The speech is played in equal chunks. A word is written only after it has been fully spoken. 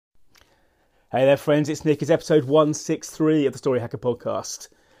Hey there, friends. It's Nick. It's episode 163 of the Story Hacker podcast.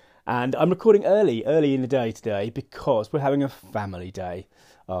 And I'm recording early in the day today because we're having a family day.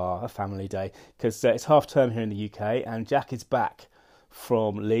 Because it's half term here in the UK and Jack is back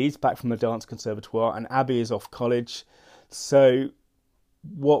from Leeds, back from the dance conservatoire, and Abby is off college. And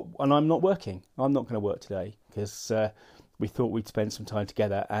I'm not working. I'm not going to work today because we thought we'd spend some time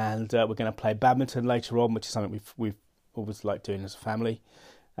together, and we're going to play badminton later on, which is something we've always liked doing as a family.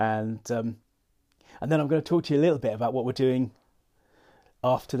 And then I'm going to talk to you a little bit about what we're doing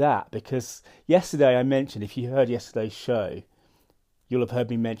after that, because yesterday I mentioned, if you heard yesterday's show, you'll have heard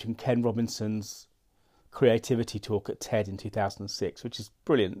me mention Ken Robinson's creativity talk at TED in 2006, which is a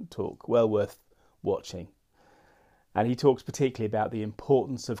brilliant talk, well worth watching. And he talks particularly about the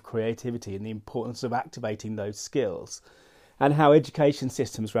importance of creativity and the importance of activating those skills, and how education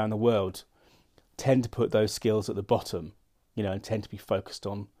systems around the world tend to put those skills at the bottom, and tend to be focused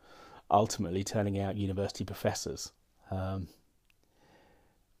on ultimately turning out university professors.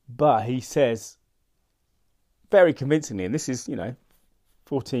 But he says very convincingly, and this is,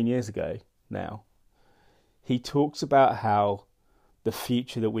 14 years ago now, he talks about how the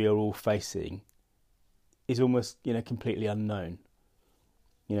future that we are all facing is almost, completely unknown.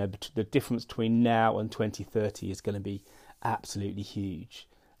 The difference between now and 2030 is going to be absolutely huge.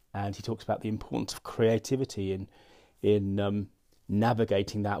 And he talks about the importance of creativity in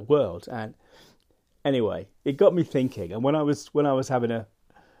navigating that world. And anyway, it got me thinking. And when I was having a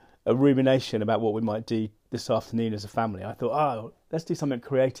rumination about what we might do this afternoon as a family, I thought, let's do something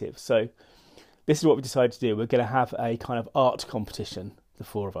creative. So this is what we decided to do. We're going to have a kind of art competition, the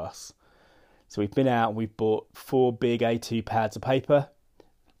four of us. So we've been out and we've bought 4 big A2 pads of paper,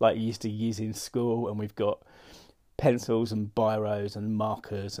 like you used to use in school, and we've got pencils and biros and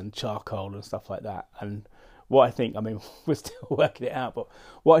markers and charcoal and stuff like that. And what I think, we're still working it out, but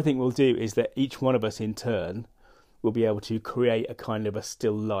what I think we'll do is that each one of us in turn will be able to create a kind of a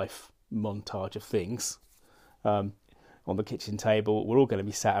still life montage of things on the kitchen table. We're all going to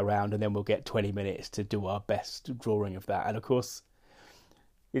be sat around, and then we'll get 20 minutes to do our best drawing of that. And of course,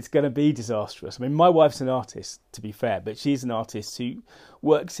 it's going to be disastrous. My wife's an artist, to be fair, but she's an artist who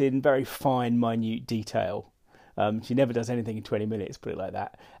works in very fine, minute detail. She never does anything in 20 minutes, put it like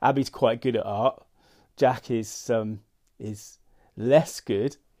that. Abby's quite good at art. Jack is less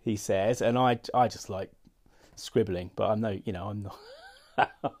good, he says, and I just like scribbling, but I'm not.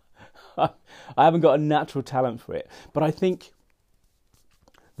 I haven't got a natural talent for it. But I think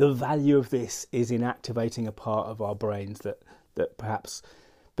the value of this is in activating a part of our brains that perhaps,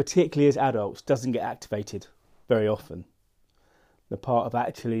 particularly as adults, doesn't get activated very often. The part of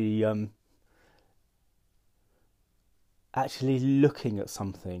actually looking at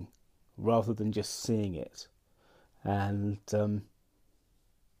something rather than just seeing it. And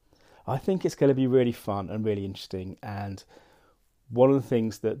I think it's going to be really fun and really interesting. And one of the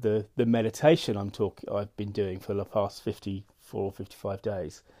things that the meditation I've been doing for the past 54 or 55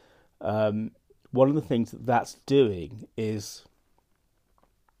 days, one of the things that's doing is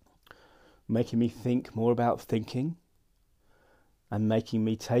making me think more about thinking, and making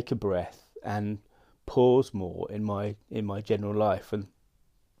me take a breath and pause more in my general life, and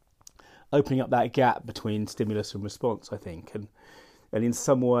opening up that gap between stimulus and response, I think. And in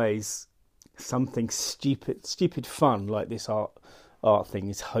some ways, something stupid fun like this art thing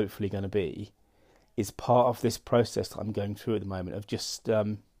is hopefully going to be, is part of this process that I'm going through at the moment of just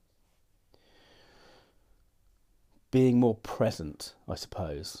being more present, I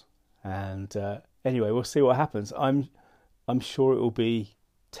suppose. And anyway, we'll see what happens. I'm sure it will be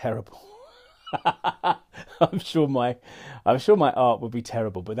terrible. I'm sure my art will be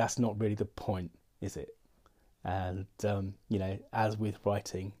terrible, but that's not really the point, is it? And as with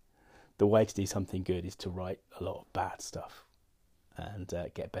writing, the way to do something good is to write a lot of bad stuff and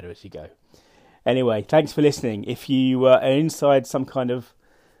get better as you go. Anyway, thanks for listening. If you are inside some kind of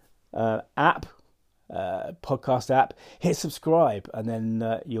podcast app, hit subscribe, and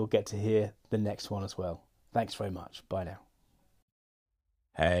then you'll get to hear the next one as well. Thanks very much. Bye now.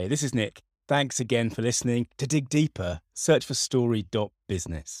 Hey, this is Nick. Thanks again for listening. To dig deeper, search for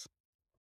story.business.